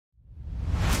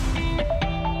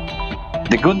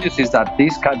The good news is that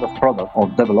this kind of product or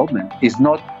development is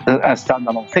not a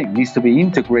standalone thing. It needs to be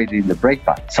integrated in the brake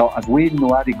pad. So as we in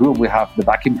NUADI Group, we have the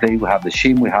backing plate, we have the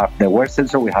shim, we have the wear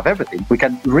sensor, we have everything. We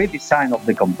can redesign of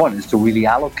the components to really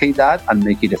allocate that and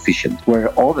make it efficient.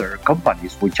 Where other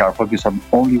companies, which are focused on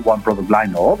only one product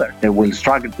line or other, they will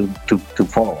struggle to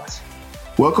follow us.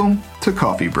 Welcome to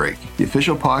Coffee Break, the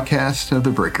official podcast of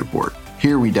the Brake Report.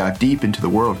 Here we dive deep into the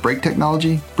world of brake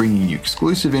technology, bringing you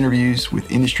exclusive interviews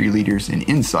with industry leaders and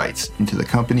insights into the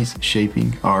companies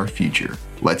shaping our future.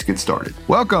 Let's get started.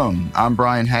 Welcome. I'm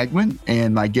Brian Hagman,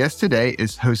 and my guest today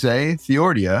is Jose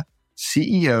Ciordia,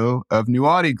 CEO of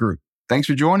NUADI Group. Thanks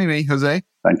for joining me, Jose.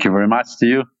 Thank you very much to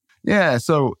you. Yeah,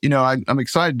 so, I'm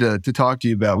excited to talk to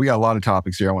you about, we got a lot of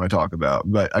topics here I want to talk about,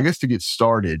 but I guess to get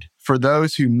started, for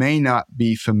those who may not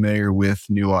be familiar with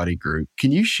NUADI Group,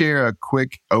 can you share a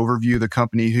quick overview of the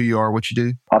company, who you are, what you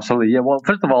do? Absolutely. Yeah. Well,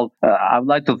 first of all, I would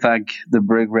like to thank the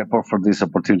Brake Report for this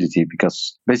opportunity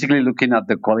because basically looking at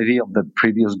the quality of the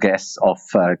previous guests of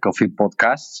Coffee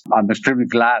Podcasts, I'm extremely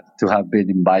glad to have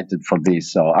been invited for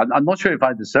this. So I'm not sure if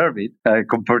I deserve it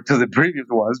compared to the previous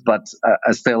ones, but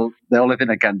still, the only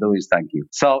thing I can do is thank you.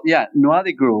 So yeah,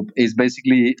 NUADI Group is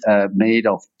basically made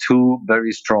of two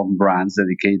very strong brands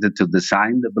dedicated to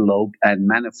design, develop, and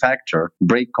manufacture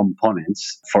brake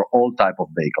components for all type of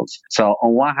vehicles. So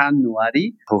on one hand,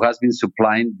 NUADI, who has been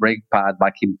supplying brake pad,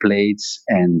 backing plates,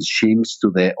 and shims to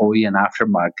the OE and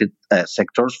aftermarket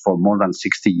sectors for more than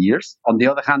 60 years. On the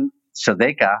other hand,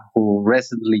 Sedeka, who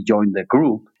recently joined the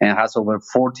group and has over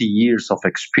 40 years of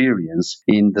experience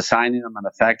in designing and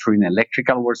manufacturing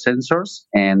electrical wear sensors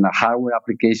and hardware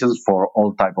applications for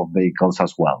all type of vehicles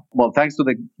as well. Well, thanks to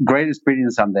the great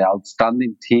experience and the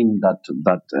outstanding team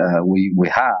that we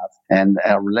have and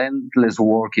a relentless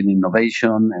work in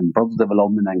innovation and product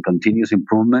development and continuous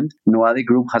improvement, NUADI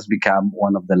Group has become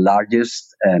one of the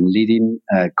largest and leading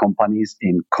companies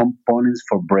in components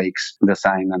for brakes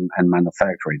design and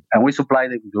manufacturing. And we supply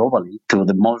them globally to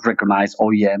the most recognized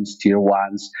OEMs, tier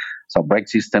ones, so brake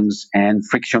systems and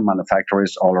friction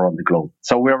manufacturers all around the globe.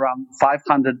 So we're around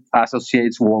 500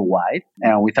 associates worldwide,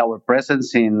 and with our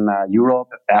presence in Europe,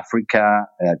 Africa,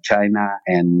 China,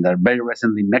 and very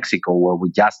recently Mexico, where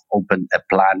we just opened a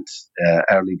plant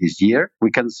early this year, we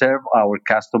can serve our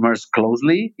customers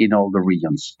closely in all the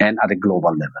regions and at a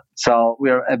global level. So we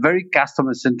are a very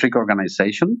customer-centric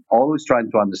organization, always trying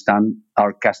to understand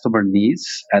our customer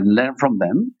needs and learn from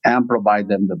them and provide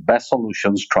them the best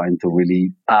solutions, trying to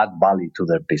really add value to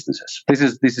their businesses. This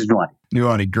is NUADI.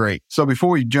 NUADI, great. So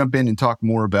before we jump in and talk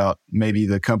more about maybe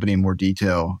the company in more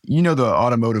detail, you know the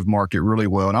automotive market really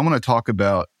well, and I want to talk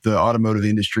about the automotive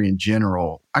industry in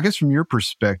general. I guess from your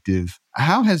perspective,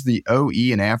 how has the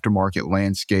OE and aftermarket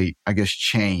landscape,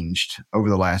 changed over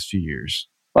the last few years?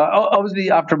 Well, obviously,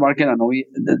 aftermarket and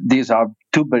OE, these are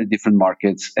two very different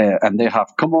markets, and they have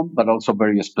common but also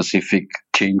very specific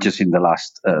changes in the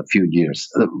last few years.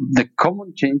 The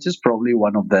common changes, probably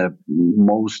one of the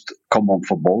most common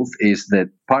for both, is the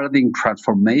paradigm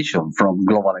transformation from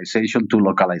globalization to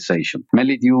localization,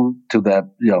 mainly due to the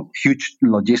huge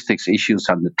logistics issues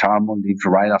and the turmoil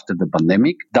right after the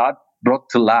pandemic. That brought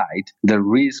to light the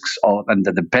risks of and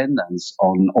the dependence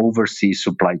on overseas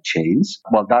supply chains.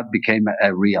 Well, that became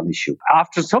a real issue.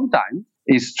 After some time,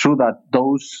 it's true that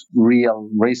those real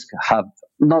risks have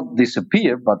not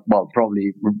disappeared, but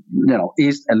probably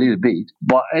eased a little bit.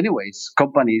 But anyways,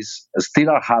 companies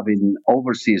still are having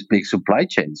overseas big supply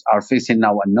chains, are facing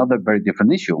now another very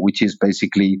different issue, which is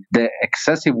basically the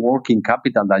excessive working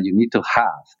capital that you need to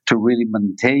have to really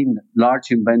maintain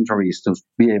large inventories to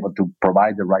be able to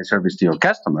provide the right service to your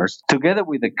customers, together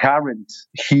with the current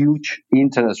huge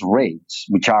interest rates,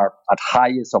 which are at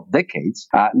highest of decades,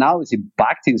 now is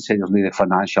impacting seriously the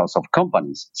financials of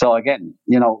companies. So again,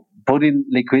 putting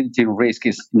liquidity in risk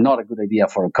is not a good idea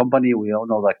for a company. We all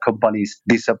know that companies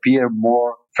disappear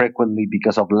more frequently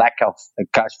because of lack of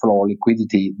cash flow or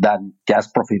liquidity than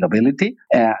just profitability.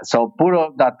 So put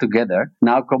all that together,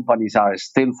 now companies are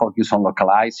still focused on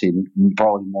localizing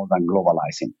probably more than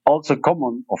globalizing. Also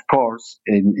common, of course,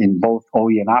 in both OE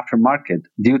and aftermarket,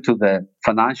 due to the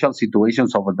financial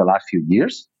situations over the last few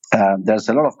years. There's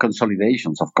a lot of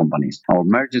consolidations of companies or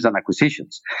mergers and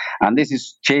acquisitions. And this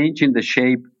is changing the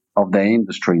shape of the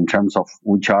industry in terms of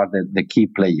which are the key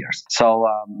players. So,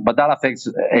 but that affects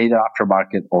either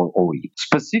aftermarket or OE.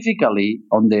 Specifically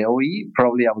on the OE,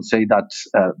 probably I would say that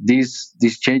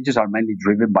these changes are mainly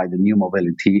driven by the new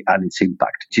mobility and its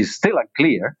impact, which is still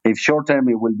unclear if short term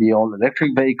it will be all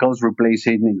electric vehicles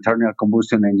replacing internal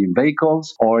combustion engine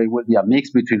vehicles, or it will be a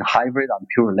mix between hybrid and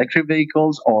pure electric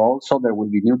vehicles, or also there will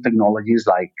be new technologies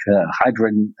like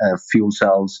hydrogen fuel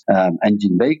cells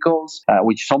engine vehicles,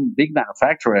 which some big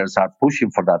manufacturers are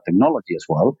pushing for that technology as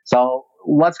well. So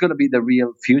what's going to be the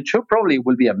real future? Probably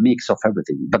will be a mix of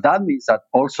everything. But that means that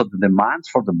also the demands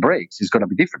for the brakes is going to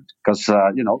be different because,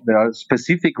 there are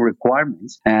specific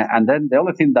requirements. And then the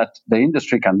only thing that the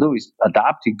industry can do is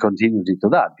adapting continually to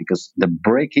that, because the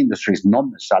brake industry is not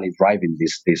necessarily driving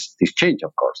this change,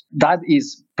 of course. That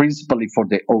is principally for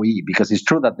the OE, because it's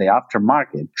true that the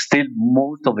aftermarket, still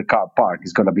most of the car park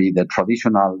is going to be the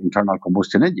traditional internal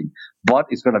combustion engine, but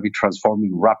it's going to be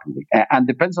transforming rapidly. And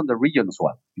depends on the region as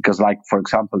well, because like, for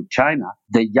example, China,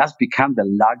 they just become the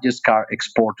largest car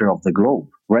exporter of the globe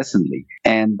recently.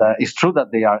 And it's true that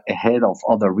they are ahead of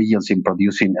other regions in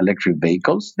producing electric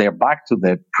vehicles. They're back to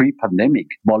the pre-pandemic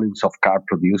volumes of car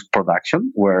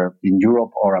production, where in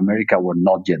Europe or America were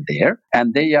not yet there.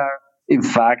 And they are in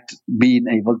fact, being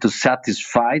able to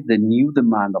satisfy the new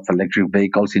demand of electric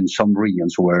vehicles in some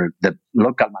regions where the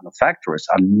local manufacturers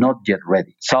are not yet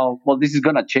ready. So, this is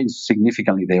going to change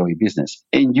significantly the OE business.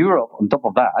 In Europe, on top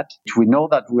of that, we know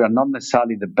that we are not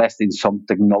necessarily the best in some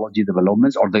technology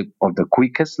developments or the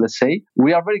quickest, let's say.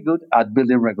 We are very good at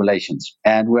building regulations,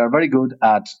 and we are very good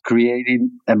at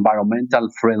creating environmental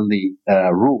friendly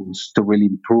rules to really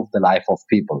improve the life of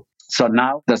people. So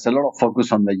now there's a lot of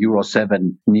focus on the Euro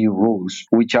 7 new rules,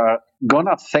 which are going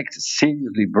to affect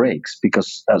seriously brakes,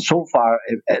 because so far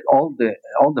all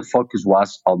the focus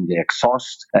was on the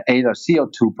exhaust, either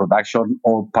CO2 production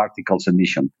or particles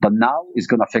emission. But now it's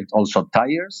going to affect also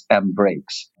tires and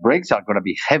brakes. Brakes are going to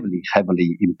be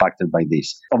heavily impacted by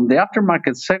this. On the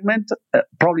aftermarket segment,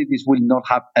 probably this will not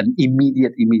have an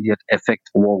immediate effect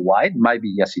worldwide,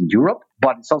 maybe yes in Europe.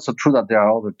 But it's also true that there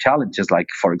are other challenges, like,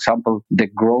 for example, the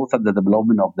growth and the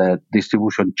development of the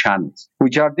distribution channels,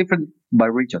 which are different by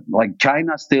region. Like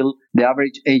China, still the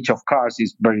average age of cars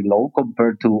is very low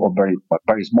compared to, or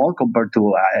very small compared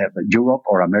to Europe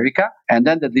or America. And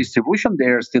then the distribution,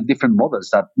 there are still different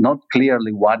models that not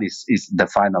clearly one is the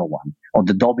final one or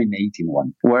the dominating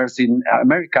one. Whereas in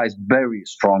America is very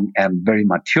strong and very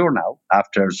mature now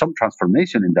after some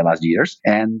transformation in the last years.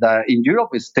 And in Europe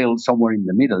is still somewhere in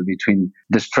the middle between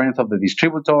the strength of the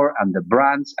distributor and the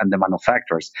brands and the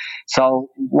manufacturers. So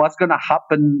what's going to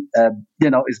happen,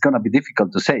 is going to be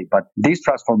difficult to say. But this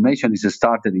transformation is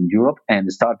started in Europe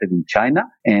and started in China,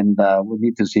 and we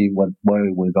need to see where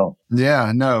it will go.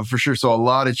 Yeah, no, for sure. So a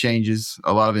lot of changes,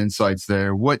 a lot of insights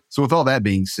there. So with all that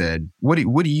being said, what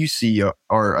do you see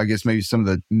are, I guess, maybe some of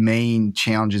the main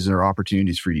challenges or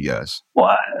opportunities for you guys?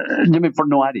 Well, you mean for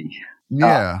NUADI?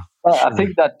 Yeah. Well, sure. I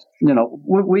think that,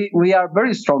 we are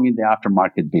very strong in the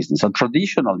aftermarket business. So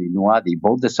traditionally, NUADI,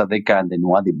 both the Sadeca and the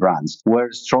NUADI brands, were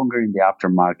stronger in the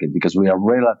aftermarket because we are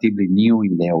relatively new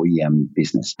in the OEM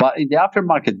business. But in the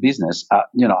aftermarket business,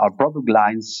 our product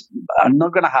lines are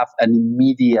not going to have an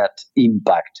immediate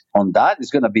impact on that. It's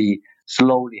going to be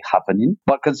slowly happening.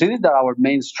 But considering that our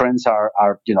main strengths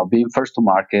are being first to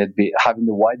market, having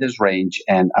the widest range,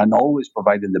 and always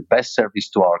providing the best service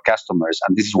to our customers,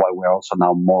 and this is why we're also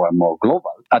now more and more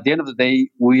global. At the end of the day,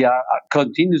 we are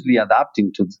continuously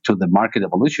adapting to the market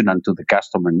evolution and to the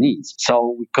customer needs.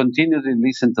 So we continually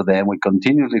listen to them. We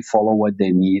continually follow what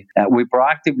they need. We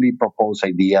proactively propose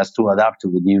ideas to adapt to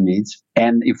the new needs.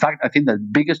 And in fact, I think the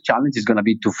biggest challenge is going to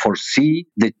be to foresee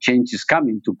the changes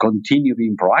coming, to continue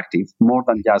being proactive more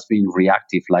than just being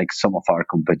reactive like some of our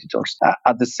competitors.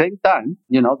 At the same time,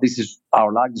 this is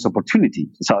our largest opportunity.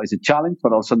 So it's a challenge,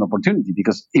 but also an opportunity,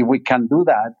 because if we can do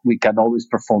that, we can always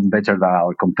perform better than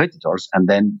our competitors and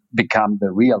then become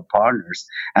the real partners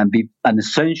and be an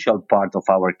essential part of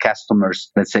our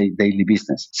customers, let's say, daily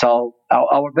business. So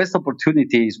our best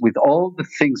opportunity is, with all the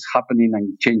things happening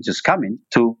and changes coming,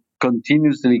 to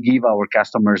continuously give our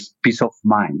customers peace of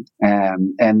mind,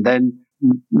 and then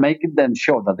making them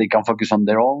sure that they can focus on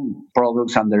their own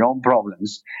products and their own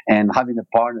problems, and having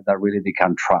a partner that really they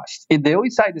can trust. In the OE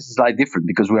side, this is slightly different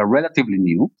because we are relatively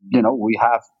new. We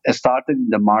have started in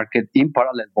the market in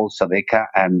parallel, both Sadeca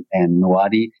and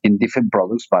NUADI, in different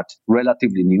products, but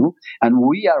relatively new. And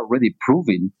we are already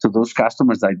proving to those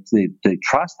customers that they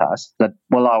trust us that,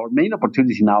 our main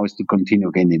opportunity now is to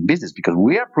continue gaining business, because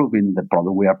we are proving the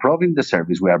product, we are proving the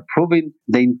service, we are proving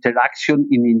the interaction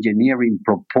in engineering,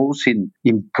 proposing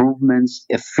improvements,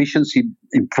 efficiency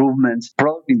improvements,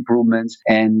 product improvements,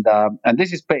 and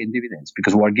this is paying dividends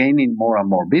because we're gaining more and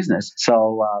more business.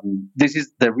 So this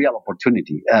is the real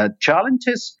opportunity.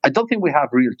 Challenges, I don't think we have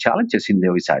real challenges in the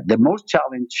OE side. The most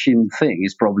challenging thing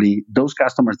is probably those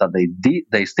customers that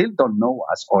they still don't know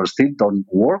us or still don't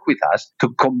work with us to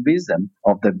convince them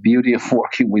of the beauty of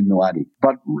working with NUADI.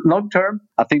 But long term,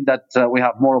 I think that we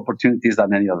have more opportunities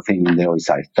than any other thing in the OE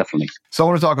side, definitely. So I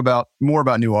want to talk more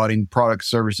about NUADI and product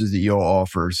services that you all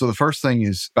offer. So the first thing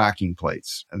is backing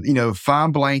plates.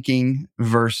 Fine blanking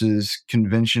versus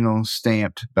conventional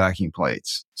stamped backing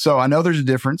plates. So I know there's a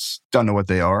difference. Don't know what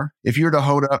they are. If you were to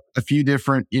hold up a few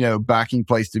different, backing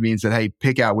plates to me and said, hey,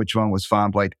 pick out which one was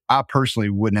fine plate, I personally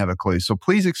wouldn't have a clue. So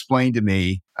please explain to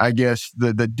me, I guess,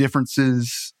 the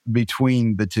differences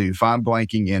between the two, fine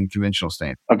blanking and conventional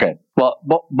stamp. Okay. Well,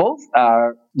 both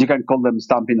are, you can call them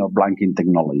stamping or blanking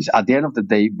technologies. At the end of the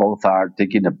day, both are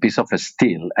taking a piece of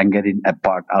steel and getting a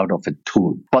part out of a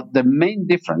tool. But the main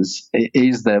difference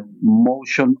is the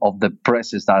motion of the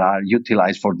presses that are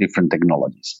utilized for different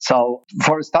technologies. So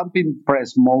for a stamping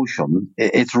press motion,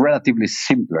 it's relatively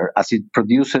simpler as it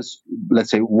produces,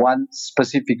 let's say, one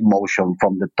specific motion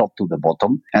from the top to the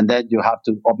bottom. And then you have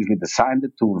to obviously design the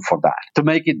tool for that to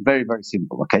make it very, very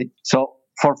simple. Okay. So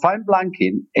for fine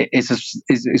blanking,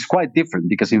 it's quite different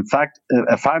because, in fact,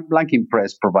 a fine blanking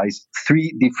press provides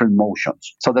three different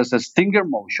motions. So there's a stinger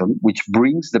motion, which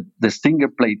brings the stinger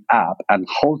plate up and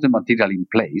holds the material in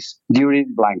place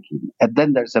during blanking. And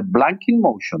then there's a blanking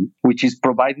motion, which is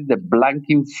providing the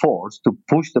blanking force to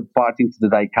push the part into the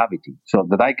die cavity. So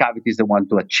the die cavity is the one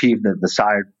to achieve the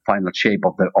desired final shape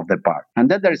of the part.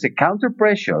 And then there is a counter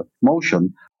pressure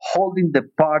motion holding the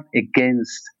part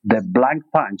against the blank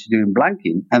punch during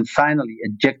blanking, and finally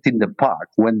ejecting the part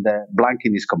when the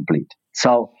blanking is complete.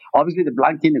 So obviously the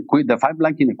fine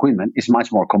blanking equipment is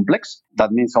much more complex.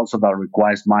 That means also that it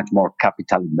requires much more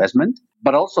capital investment,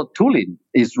 but also tooling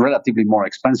is relatively more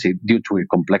expensive due to its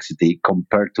complexity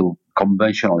compared to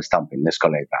conventional stamping, let's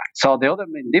call it that. So the other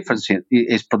main difference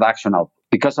is production output.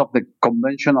 Because of the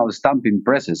conventional stamping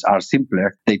presses are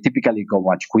simpler, they typically go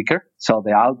much quicker. So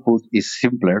the output is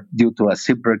simpler due to a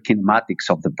simpler kinematics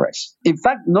of the press. In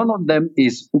fact, none of them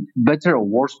is better or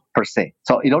worse per se.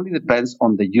 So it only depends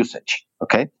on the usage.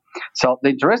 Okay. So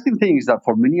the interesting thing is that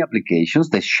for many applications,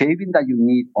 the shaping that you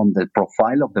need on the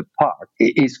profile of the part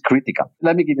is critical.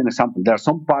 Let me give you an example. There are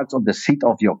some parts of the seat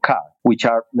of your car which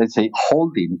are, let's say,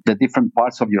 holding the different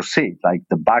parts of your seat, like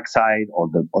the backside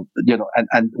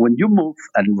and when you move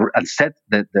and set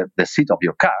the seat of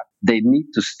your car, they need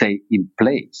to stay in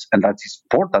place. And that's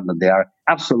important that they are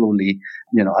absolutely,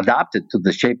 adapted to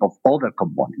the shape of other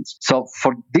components. So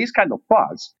for these kind of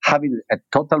parts, having a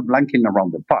total blanking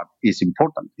around the part is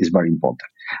very important.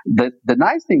 The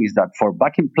nice thing is that for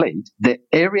backing plate, the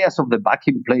areas of the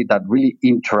backing plate that really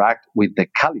interact with the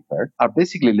caliper are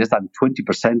basically less than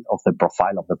 20% of the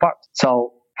profile of the part.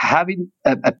 So having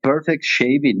a perfect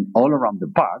shaping all around the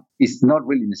part is not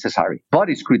really necessary, but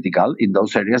it's critical in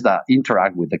those areas that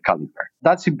interact with the caliper.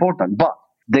 That's important, but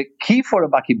the key for a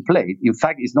backing plate, in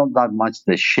fact, is not that much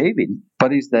the shaping,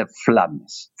 but it's the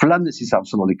flatness. Flatness is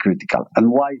absolutely critical.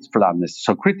 And why is flatness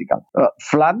so critical?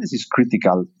 Flatness is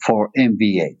critical for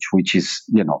NVH, which is,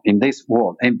 in this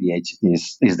world, NVH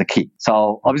is the key.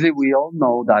 So obviously, we all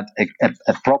know that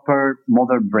a proper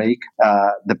modern brake,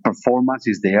 the performance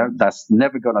is there. That's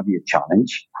never going to be a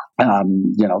challenge.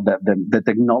 The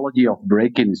technology of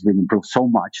braking has been improved so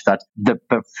much that the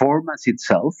performance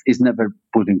itself is never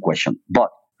put in question. But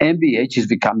NVH is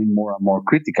becoming more and more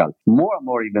critical, more and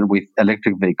more even with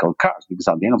electric vehicle cars, because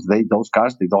at the end of the day, those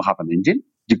cars, they don't have an engine.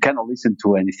 You cannot listen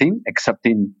to anything except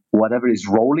in whatever is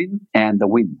rolling and the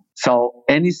wind. So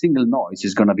any single noise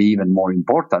is going to be even more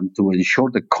important to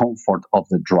ensure the comfort of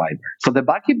the driver. So the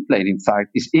backing plate, in fact,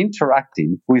 is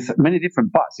interacting with many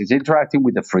different parts. It's interacting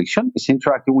with the friction, it's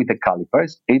interacting with the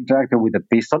calipers, interacting with the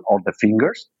piston or the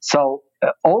fingers. So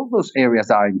all those areas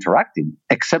that are interacting,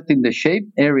 except in the shape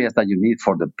areas that you need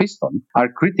for the piston, are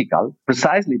critical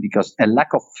precisely because a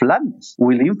lack of flatness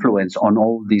will influence on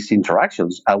all these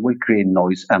interactions and will create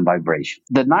noise and vibration.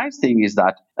 The nice thing is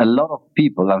that a lot of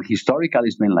people, and historically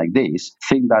it's been like this,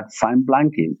 think that fine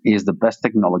blanking is the best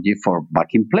technology for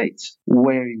backing plates,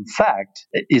 where in fact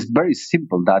it's very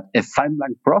simple that a fine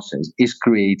blank process is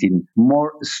creating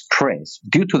more stress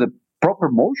due to the proper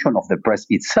motion of the press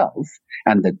itself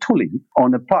and the tooling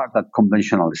on a part that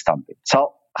conventional stamping.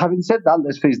 So having said that,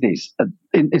 let's face this.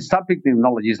 In stamping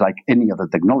technology is like any other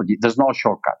technology. There's no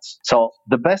shortcuts. So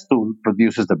the best tool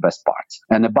produces the best parts.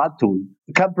 And a bad tool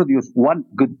can produce one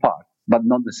good part, but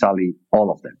not necessarily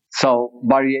all of them. So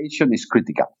variation is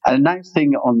critical. And the nice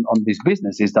thing on this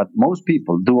business is that most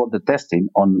people do all the testing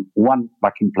on one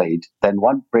backing plate, then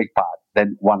one brake pad,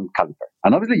 then one caliper.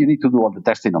 And obviously you need to do all the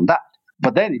testing on that.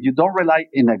 But then if you don't rely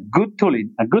in a good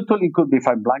tooling could be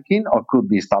fine blanking or could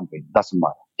be stamping, doesn't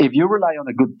matter. If you rely on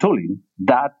a good tooling,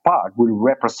 that part will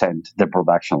represent the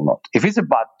production lot. If it's a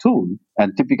bad tool,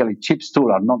 and typically chips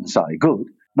tool are not necessarily good,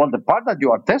 well, the part that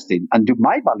you are testing, and you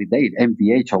might validate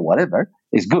MVH or whatever,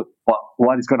 is good. But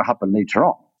what is going to happen later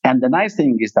on? And the nice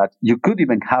thing is that you could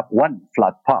even have one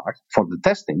flat part for the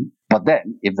testing, but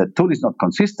then if the tool is not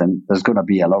consistent, there's going to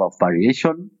be a lot of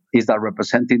variation. Is that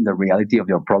representing the reality of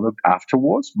your product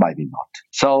afterwards? Maybe not.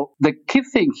 So the key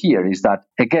thing here is that,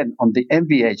 again, on the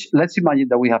MVH, let's imagine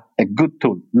that we have a good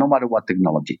tool, no matter what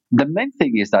technology. The main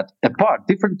thing is that a part,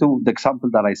 different to the example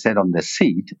that I said on the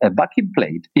seat, a backing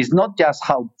plate is not just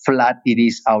how flat it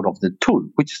is out of the tool,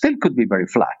 which still could be very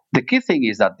flat. The key thing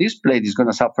is that this plate is going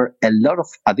to suffer a lot of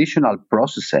additional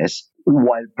processes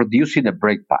while producing a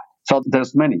brake pad. So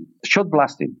there's many. Shot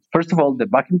blasting. First of all, the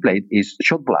backing plate is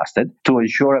shot blasted to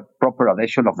ensure a proper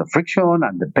adhesion of the friction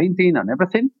and the painting and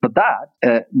everything. But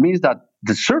that means that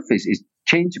the surface is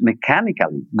changed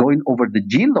mechanically, going over the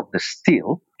yield of the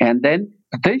steel and then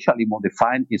potentially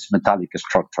modifying its metallic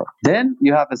structure. Then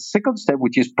you have a second step,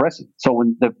 which is pressing. So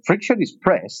when the friction is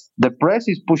pressed, the press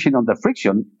is pushing on the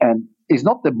friction, and it's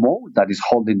not the mold that is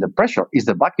holding the pressure, it's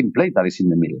the backing plate that is in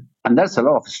the middle. And there's a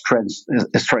lot of stress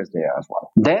there as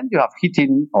well. Then you have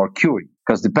heating or curing,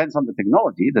 because depends on the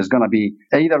technology. There's going to be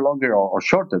either longer or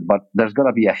shorter, but there's going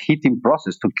to be a heating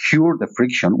process to cure the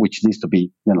friction, which needs to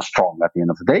be strong at the end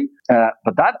of the day.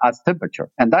 But that adds temperature,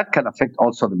 and that can affect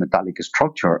also the metallic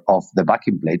structure of the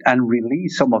backing plate and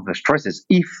release some of the stresses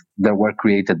if they were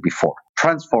created before,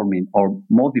 transforming or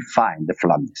modifying the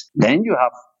flatness. Then you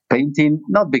have painting,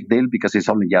 not big deal because it's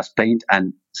only just paint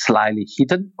and slightly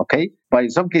heated, okay? But in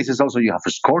some cases also you have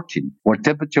a scorching where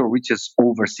temperature reaches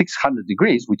over 600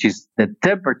 degrees, which is the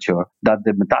temperature that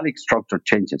the metallic structure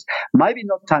changes. Maybe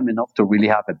not time enough to really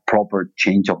have a proper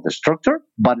change of the structure,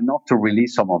 but enough to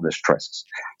release some of the stresses.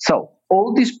 So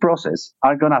all these processes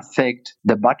are going to affect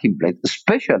the backing plate,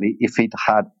 especially if it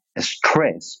had a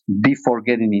stress before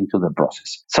getting into the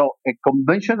process. So a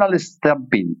conventional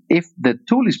stamping, if the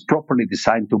tool is properly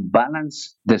designed to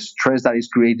balance the stress that is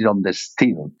created on the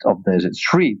steel of the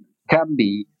strip, can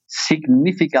be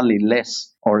significantly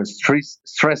less or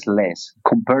stress less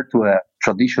compared to a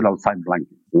traditional fine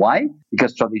blanking. Why?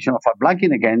 Because traditional fine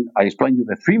blanking, again, I explained you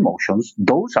the three motions,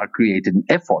 those are creating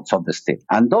efforts on the steel.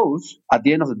 And those, at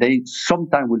the end of the day,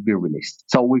 sometime will be released.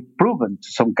 So we've proven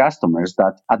to some customers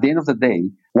that at the end of the day,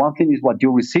 one thing is what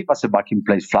you receive as a backing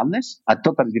plate flatness, a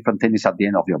totally different thing is at the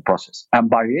end of your process. And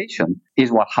variation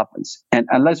is what happens. And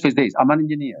let's face this, I'm an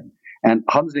engineer. And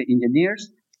honestly,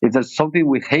 engineers, if there's something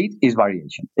we hate, is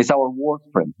variation. It's our worst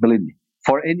friend, believe me,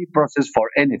 for any process, for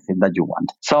anything that you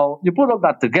want. So you put all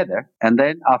that together, and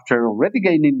then after already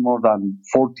gaining more than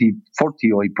 40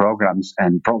 OE programs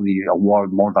and probably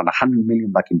award more than 100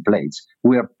 million backing plates,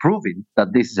 we are proving that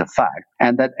this is a fact,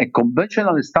 and that a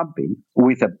conventional stamping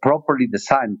with a properly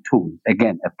designed tool,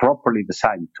 again, a properly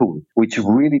designed tool, which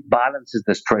really balances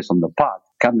the stress on the part,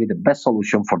 can be the best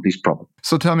solution for this problem.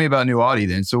 So tell me about NUADI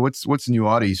then. So what's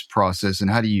NUADI's process, and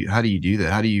how do you do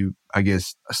that? How do you, I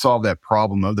guess, solve that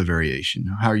problem of the variation?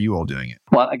 How are you all doing it?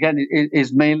 Well, again, it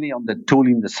is mainly on the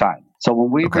tooling design. So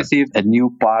when we receive a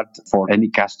new part for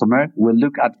any customer, we'll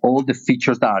look at all the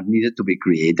features that are needed to be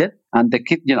created. And the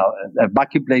kit, a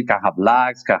backing plate can have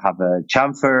lags, can have a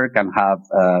chamfer, can have,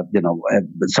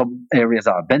 some areas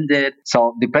that are bended.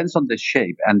 So it depends on the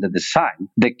shape and the design.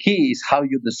 The key is how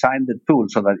you design the tool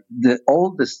so that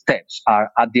all the steps are,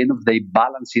 at the end of the day,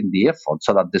 balancing the effort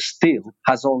so that the steel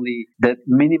has only the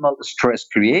minimal stress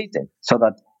created so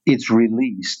that it's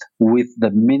released with the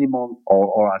minimum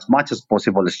or as much as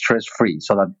possible stress-free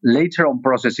so that later on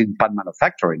processing part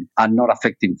manufacturing are not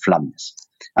affecting flatness.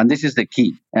 And this is the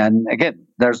key. And again,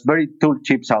 there's very tool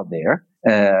chips out there.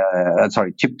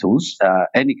 Chip tools,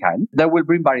 any kind, that will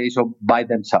bring variation by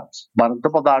themselves. But on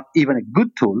top of that, even a good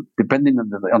tool, depending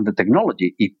on the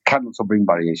technology, it can also bring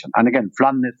variation. And again,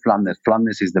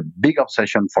 flatness is the big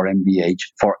obsession for MBH,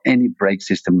 for any brake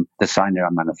system designer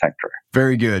and manufacturer.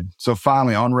 Very good. So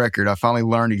finally, on record, I finally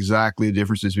learned exactly the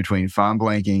differences between fine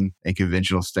blanking and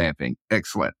conventional stamping.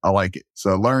 Excellent. I like it.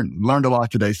 So learned a lot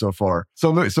today so far.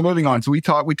 So moving on. So we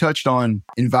touched on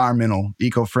environmental,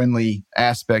 eco-friendly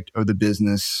aspect of the business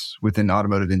business within the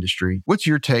automotive industry. What's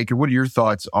your take or what are your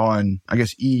thoughts on, I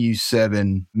guess,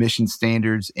 EU7 emission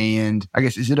standards? And I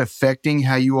guess, is it affecting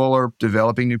how you all are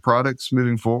developing new products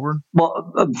moving forward?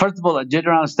 Well, first of all, a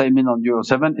general statement on Euro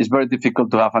 7 is very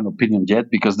difficult to have an opinion yet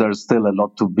because there's still a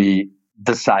lot to be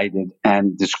decided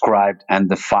and described and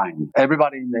defined.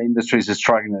 Everybody in the industry is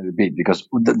struggling a little bit because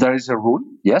there is a rule,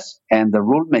 yes, and the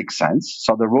rule makes sense.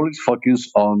 So the rule is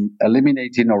focused on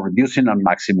eliminating or reducing a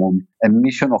maximum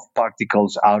emission of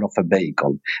particles out of a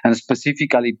vehicle. And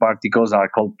specifically, particles are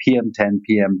called PM10,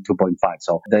 PM2.5.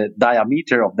 So the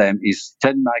diameter of them is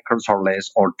 10 microns or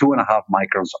less or 2.5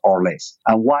 microns or less.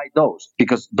 And why those?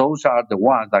 Because those are the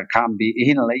ones that can be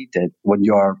inhalated when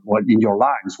you are in your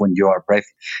lungs when you are breathing.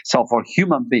 So for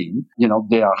human being,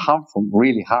 they are harmful,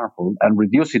 really harmful, and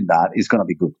reducing that is going to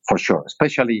be good for sure,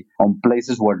 especially on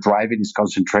places where driving is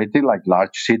concentrated, like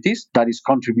large cities, that is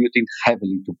contributing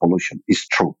heavily to pollution. It's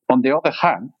true. On the other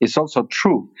hand, it's also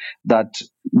true that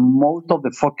most of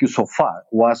the focus so far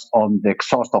was on the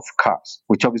exhaust of cars,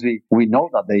 which obviously we know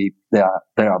that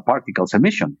there are particles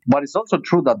emission. But it's also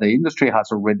true that the industry has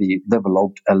already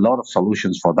developed a lot of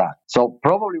solutions for that. So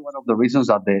probably one of the reasons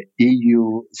that the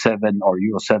EU7 or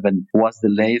Euro 7 was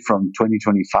delayed from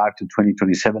 2025 to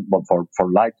 2027, but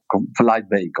for light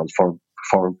vehicles,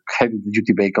 for heavy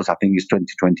duty vehicles, I think it's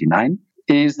 2029,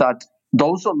 is that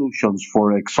those solutions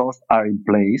for exhaust are in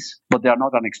place, but they are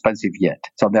not inexpensive yet.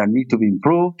 So they need to be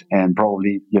improved and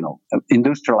probably,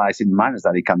 industrialized in manners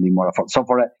that it can be more affordable. So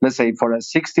let's say for a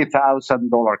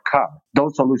 $60,000 car,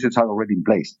 those solutions are already in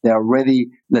place. They are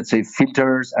already, let's say,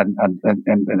 filters and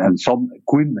some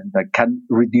equipment that can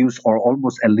reduce or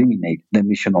almost eliminate the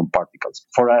emission of particles.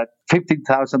 For a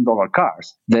 $15,000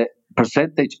 cars, the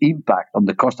percentage impact on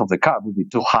the cost of the car would be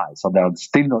too high, so they are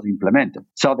still not implemented.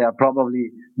 So they are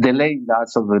probably delaying that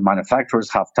so the manufacturers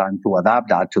have time to adapt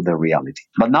that to the reality.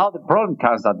 But now the problem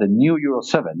comes that the new Euro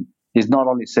 7 is not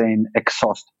only saying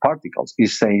exhaust particles,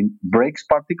 it's saying brakes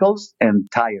particles and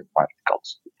tire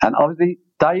particles. And obviously,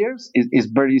 tires is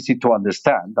very easy to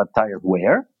understand that tires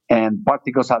wear, and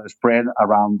particles are spread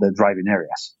around the driving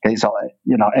areas. Okay, so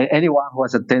anyone who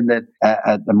has attended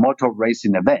a motor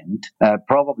racing event,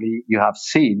 probably you have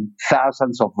seen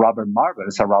thousands of rubber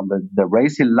marbles around the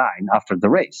racing line after the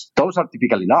race. Those are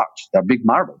typically large; they're big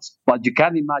marbles. But you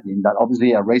can imagine that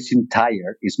obviously a racing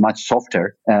tire is much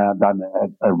softer than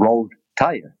a road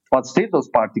tire. But still, those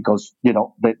particles, they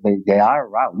are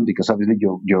around because obviously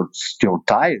your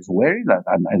tire is wearing that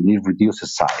and it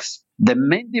reduces size. The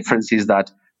main difference is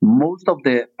that most of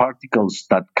the particles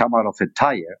that come out of a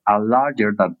tire are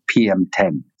larger than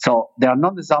PM10. So they are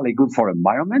not necessarily good for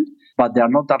environment, but they are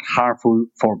not that harmful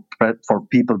for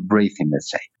people breathing,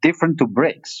 let's say. Different to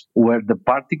brakes, where the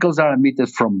particles are emitted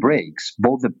from brakes,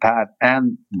 both the pad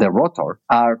and the rotor,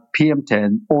 are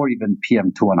PM10 or even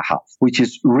PM2.5, which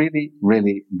is really,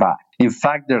 really bad. In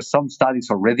fact, there are some studies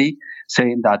already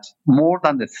saying that more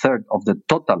than a third of the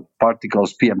total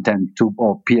particles PM10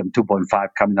 or PM2.5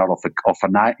 coming out of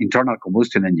an internal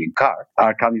combustion engine car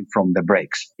are coming from the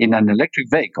brakes. In an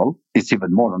electric vehicle, it's even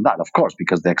more than that, of course,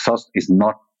 because the exhaust is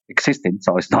not existing,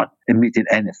 so it's not emitting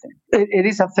anything. It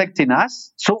is affecting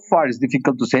us. So far, it's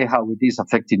difficult to say how it is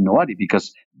affecting NUADI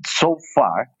because so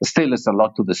far, still is a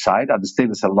lot to decide and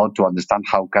still is a lot to understand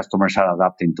how customers are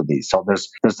adapting to this. So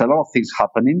there's a lot of things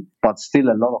happening, but still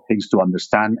a lot of things to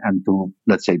understand and to,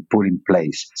 let's say, put in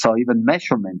place. So even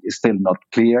measurement is still not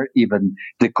clear. Even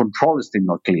the control is still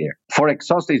not clear. For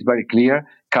exhaust, it's very clear.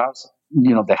 Cars,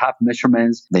 they have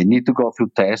measurements, they need to go through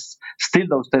tests. Still,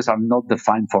 those tests are not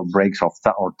defined for brakes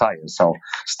or tires. So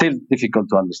still difficult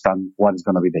to understand what is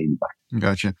going to be the impact.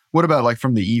 Gotcha. What about like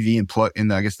from the EV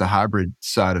and I guess the hybrid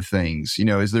side of things?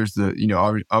 Is there's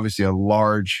obviously a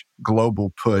large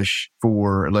global push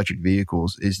for electric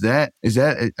vehicles.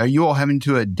 Are you all having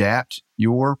to adapt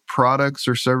your products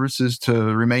or services to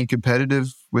remain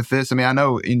competitive with this? I mean, I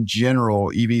know in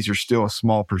general, EVs are still a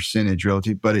small percentage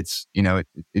relative, but it's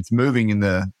moving in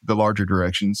the larger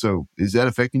direction. So is that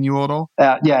affecting you at all?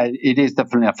 Yeah, it is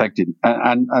definitely affecting.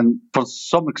 And for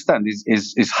some extent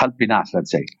is helping us,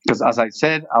 let's say. Because as I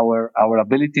said, our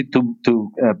ability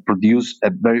to produce a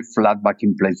very flat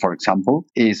backing plate, for example,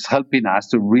 is helping us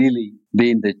to really be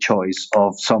in the choice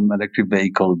of some electric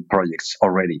vehicle projects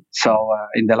already. So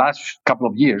in the last couple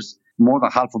of years, more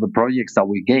than half of the projects that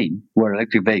we gained were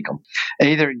electric vehicles,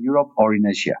 either in Europe or in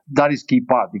Asia. That is key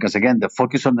part because, again, the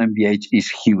focus on MVH is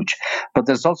huge. But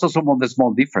there's also some of the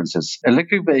small differences.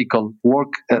 Electric vehicle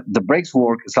work, the brakes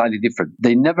work slightly different.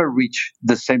 They never reach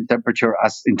the same temperature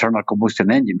as internal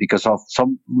combustion engine because of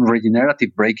some regenerative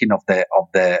braking of the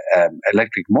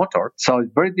electric motor. So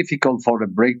it's very difficult for the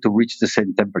brake to reach the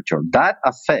same temperature. That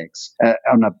affects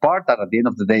on a part that at the end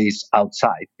of the day is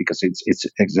outside because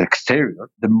it's exterior.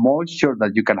 The moisture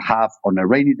that you can have on a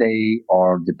rainy day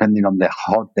or depending on the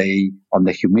hot day, on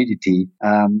the humidity,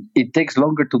 it takes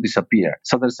longer to disappear.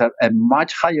 So there's a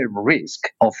much higher risk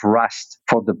of rust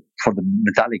for the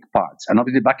metallic parts. And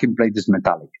obviously backing plate is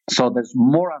metallic. So there's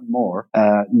more and more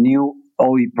new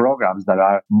OE programs that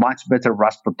are much better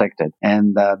rust protected.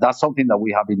 And that's something that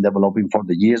we have been developing for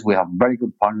the years. We have very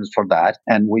good partners for that,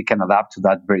 and we can adapt to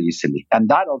that very easily. And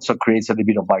that also creates a little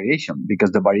bit of variation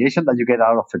because the variation that you get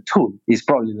out of a tool is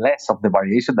probably less of the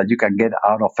variation that you can get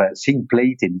out of a zinc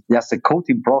plating, just a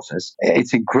coating process.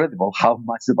 It's incredible how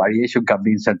much the variation can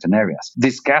be in certain areas.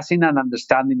 Discussing and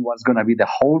understanding what's going to be the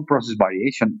whole process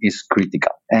variation is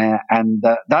critical. And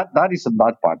that is on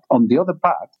that part. On the other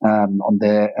part, on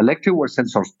the electric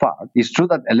sensors part, it's true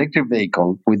that electric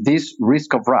vehicle with this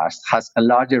risk of rust has a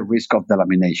larger risk of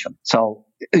delamination. So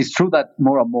it's true that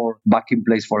more and more backing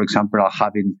plates, for example, are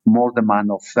having more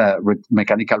demand of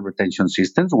mechanical retention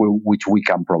systems, which we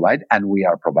can provide and we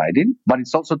are providing. But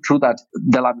it's also true that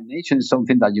delamination is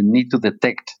something that you need to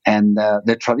detect. And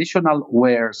the traditional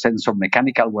wear sensor,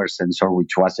 mechanical wear sensor,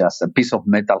 which was just a piece of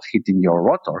metal hitting your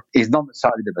rotor, is not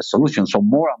necessarily the best solution. So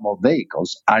more and more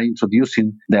vehicles are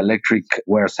introducing the electric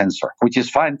wear sensor, which is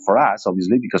fine for us,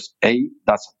 obviously, because A,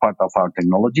 that's part of our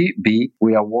technology. B,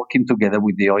 we are working together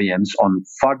with the OEMs on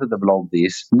further develop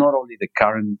this, not only the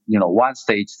current, one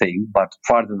stage thing, but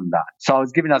further than that. So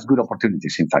it's giving us good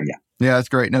opportunities, in fact, yeah. Yeah, that's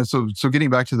great. No, so getting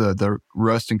back to the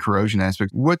rust and corrosion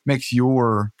aspect, what makes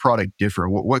your product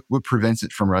different? What prevents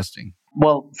it from rusting?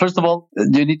 Well, first of all,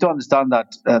 you need to understand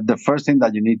that the first thing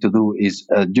that you need to do is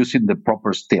using the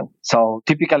proper steel. So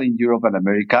typically in Europe and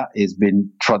America, it's been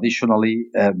traditionally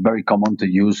very common to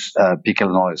use pickle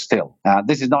and oil steel.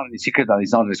 This is not any secret that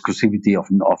it's not an exclusivity of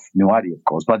NUADI, of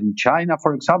course. But in China,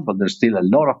 for example, there's still a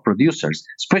lot of producers,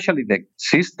 especially the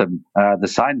system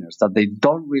designers, that they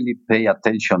don't really pay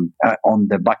attention on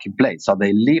the backing plate. So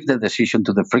they leave the decision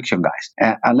to the friction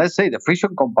guys. And let's say the friction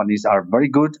companies are very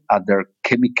good at their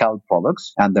chemical products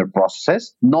and their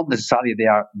processes. Not necessarily they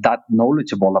are that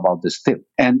knowledgeable about the steel.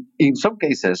 And in some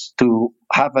cases, to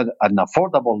have an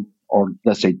affordable or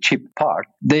let's say cheap part,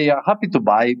 they are happy to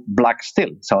buy black steel,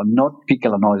 so not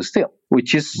pickle and oil steel,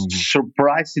 which is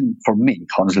surprising for me,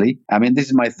 honestly. I mean, this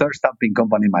is my third stamping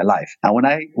company in my life. And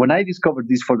when I discovered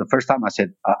this for the first time, I said,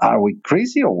 are we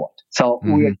crazy or what? So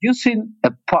we are using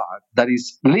a part that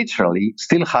is literally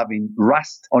still having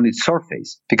rust on its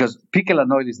surface, because pickle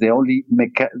and oil is the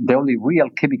only real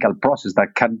chemical process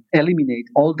that can eliminate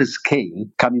all the scale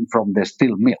coming from the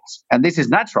steel mills. And this is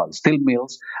natural. Steel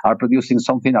mills are producing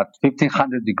something at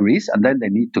 1500 degrees, and then they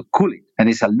need to cool it. And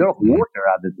it's a lot of water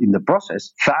added in the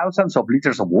process, thousands of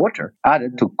liters of water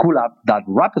added to cool up that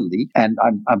rapidly and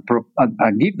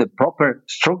give the proper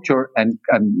structure and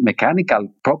mechanical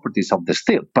properties of the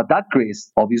steel. But that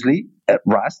creates, obviously,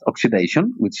 rust,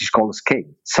 oxidation, which is called scale.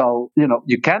 So,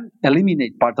 you can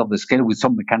eliminate part of the scale with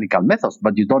some mechanical methods,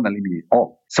 but you don't eliminate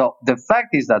all. So the fact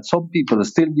is that some people are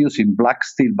still using black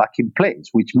steel backing plates,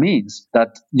 which means that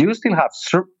you still have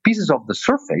pieces of the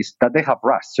surface that they have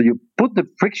rust. So you put the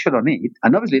friction on it,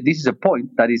 and obviously this is a point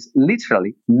that is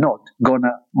literally not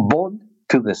gonna bond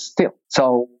to the steel.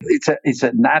 So it's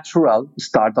a natural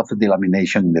start of a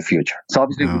delamination in the future. So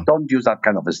obviously we don't use that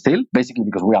kind of a steel, basically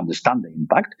because we understand the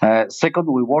impact. Second,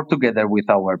 we work together with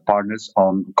our partners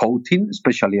on coating,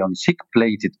 especially on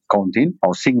zinc-plated coating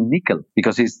or zinc nickel,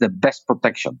 because it's the best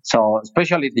protection. So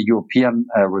especially the European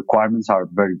requirements are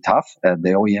very tough. The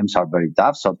OEMs are very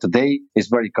tough. So today it's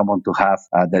very common to have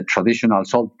the traditional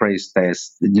salt press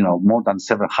test, more than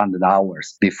 700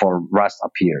 hours before rust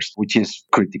appears, which is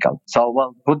critical. So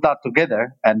put that together.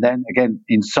 And then again,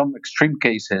 in some extreme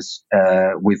cases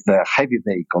with the heavy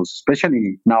vehicles,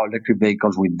 especially now electric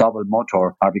vehicles with double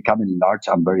motor are becoming large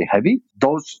and very heavy.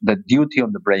 The duty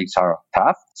on the brakes are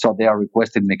tough, so they are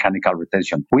requesting mechanical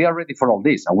retention. We are ready for all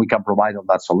this, and we can provide all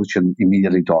that solution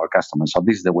immediately to our customers. So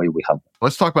this is the way we help them.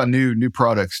 Let's talk about new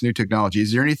products, new technology.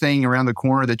 Is there anything around the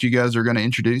corner that you guys are going to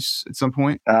introduce at some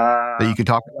point that you can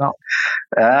talk about?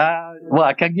 Well,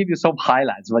 I can give you some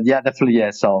highlights, but yeah, definitely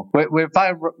yes. So we're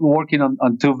working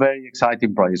on two very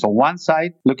exciting projects. On one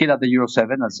side, looking at the Euro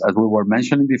 7, as we were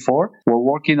mentioning before, we're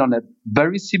working on a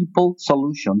very simple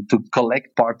solution to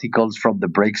collect particles from the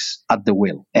brakes at the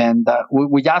wheel. And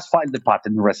we just filed the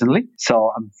patent recently.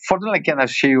 So unfortunately, I cannot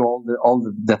show you all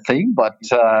the thing, but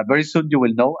very soon you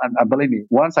will know. And believe me,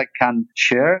 once I can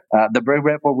share, the brake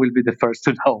report will be the first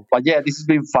to know. But yeah, this has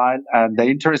been filed. And the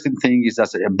interesting thing is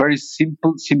that a very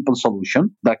simple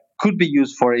solution that could be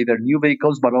used for either new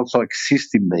vehicles but also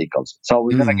existing vehicles. So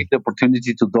we're going to give the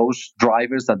opportunity to those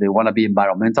drivers that they want to be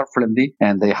environmental friendly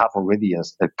and they have already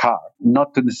a car,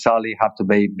 not to necessarily have to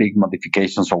make big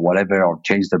modifications or whatever or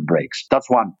change their brakes. That's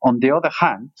one. On the other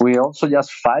hand, we also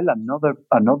just filed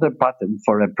another patent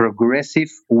for a progressive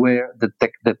wear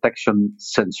detection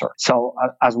sensor. So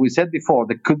as we said before,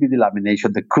 there could be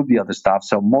delamination, there could be other stuff.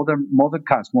 So modern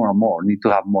cars more and more need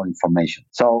to have more information.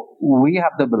 So we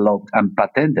have developed and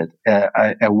patented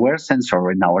a wear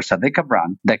sensor in our Sadeca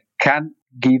brand that can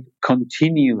give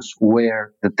continuous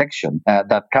wear detection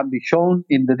that can be shown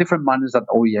in the different manners that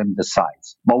OEM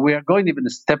decides. But we are going even a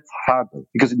step further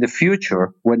because in the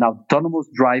future, when autonomous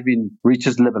driving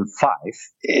reaches level 5,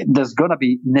 there's going to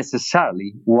be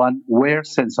necessarily one wear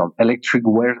sensor, electric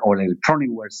wear or electronic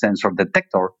wear sensor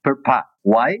detector per path.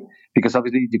 Why? Because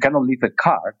obviously you cannot leave a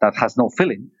car that has no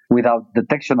filling without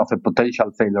detection of a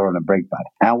potential failure on a brake pad.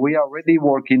 And we are already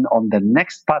working on the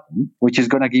next patent, which is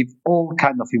going to give all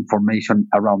kind of information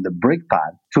around the brake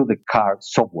pad to the car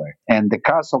software. And the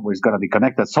car software is going to be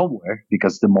connected somewhere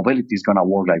because the mobility is going to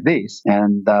work like this.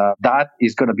 And that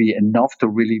is going to be enough to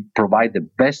really provide the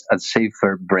best and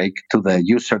safer brake to the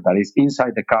user that is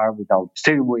inside the car without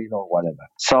steering wheel or whatever.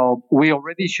 So we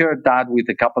already shared that with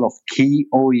a couple of key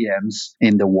OEMs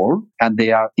in the world, and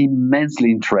they are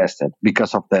immensely interested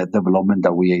because of the development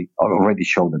that we already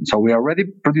showed them. So we are already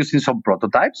producing some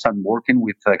prototypes and working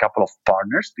with a couple of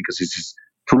partners because this is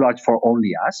too large for only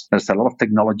us. There's a lot of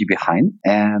technology behind,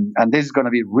 and this is going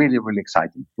to be really, really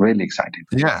exciting. Really exciting.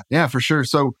 Yeah, for sure.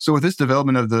 So with this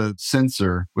development of the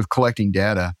sensor with collecting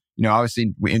data,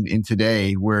 obviously in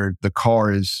today where the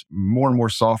car is more and more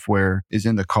software is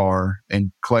in the car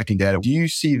and collecting data, do you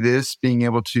see this being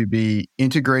able to be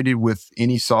integrated with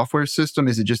any software system?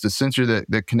 Is it just a sensor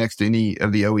that connects to any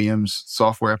of the OEM's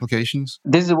software applications?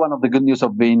 This is one of the good news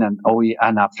of being an OE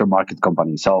and aftermarket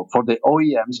company. So for the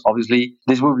OEMs, obviously,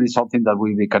 this will be something that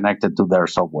will be connected to their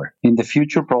software. In the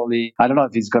future, probably, I don't know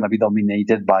if it's going to be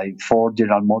dominated by Ford,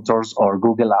 General Motors, or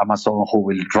Google, Amazon, who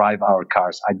will drive our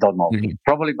cars. I don't know. Mm-hmm.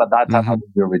 Probably by that time I will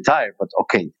be retired, but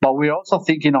okay. But we're also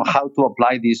thinking on how to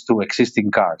apply this to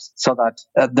existing cars so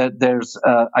that there's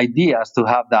ideas to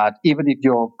have that even if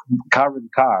your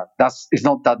current car is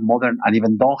not that modern and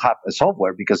even don't have a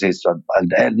software because it's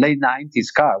a late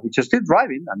 90s car, which is still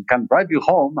driving and can drive you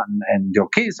home and your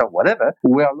kids or whatever.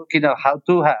 We are looking at how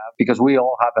to have, because we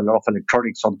all have a lot of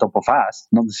electronics on top of us,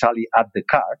 not necessarily at the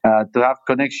car, to have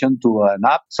connection to an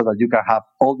app so that you can have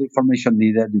all the information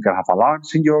needed. You can have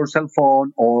alarms in your cell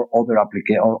phone or other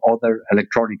other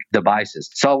electronic devices.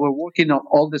 So we're working on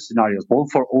all the scenarios,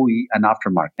 both for OE and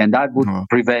aftermarket. And that would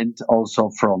prevent also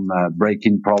from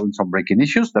braking problems or braking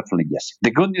issues. Definitely, yes.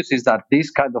 The good news is that this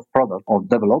kind of product or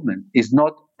development is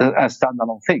not a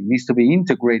standalone thing. It needs to be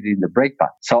integrated in the brake pad.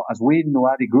 So as we in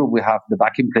NUADI Group, we have the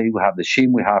backing plate, we have the shim,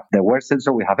 we have the wear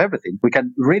sensor, we have everything. We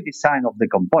can redesign of the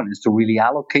components to really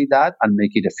allocate that and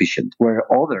make it efficient.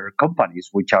 Where other companies,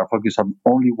 which are focused on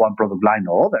only one product line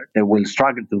or other, they will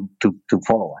struggle to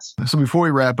follow us. So before we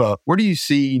wrap up, where do you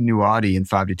see NUADI in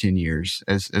 5 to 10 years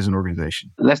as an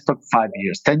organization? Let's talk 5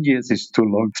 years. 10 years is too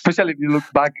long. Especially if you look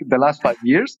back the last 5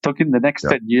 years, talking the next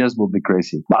 10 years will be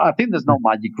crazy. But I think there's no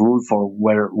magic rule for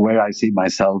where I see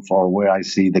myself or where I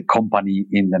see the company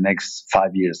in the next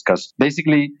 5 years. Because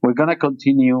basically, we're going to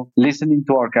continue listening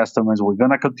to our customers. We're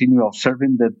going to continue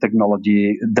observing the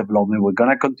technology development. We're going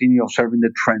to continue observing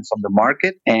the trends on the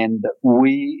market. And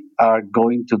we are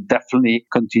going to definitely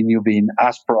continue being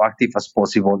as proactive as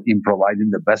possible in providing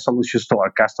the best solutions to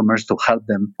our customers to help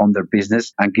them on their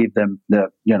business and give them the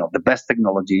best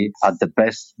technology at the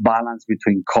best balance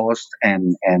between cost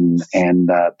and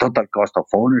total cost of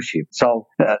ownership. So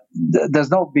there's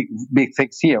no big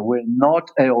fix here. We're not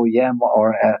a OEM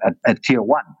or a tier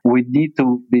one. We need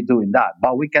to be doing that,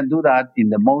 but we can do that in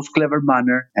the most clever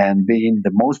manner and being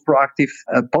the most proactive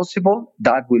possible.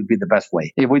 That will be the best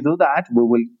way. If we do that, we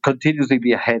will continuously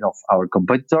be ahead of our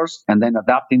competitors and then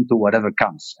adapting to whatever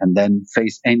comes and then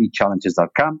face any challenges that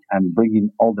come and bring in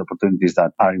all the opportunities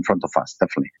that are in front of us,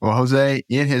 definitely. Well, Jose,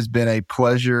 it has been a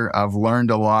pleasure. I've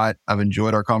learned a lot. I've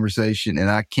enjoyed our conversation and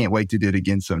I can't wait to do it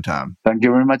again sometime. Thank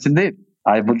you very much indeed.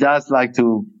 I would just like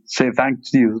to say thanks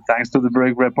to you, thanks to the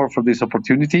Break Report for this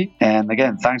opportunity. And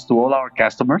again, thanks to all our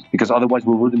customers, because otherwise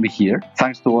we wouldn't be here.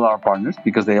 Thanks to all our partners,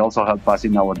 because they also help us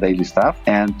in our daily stuff.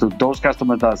 And to those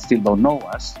customers that still don't know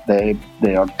us, they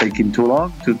are taking too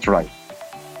long to try.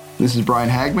 This is Brian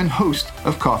Hagman, host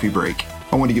of Coffee Break.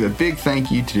 I want to give a big thank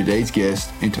you to today's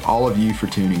guest and to all of you for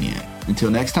tuning in.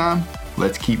 Until next time,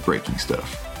 let's keep breaking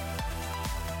stuff.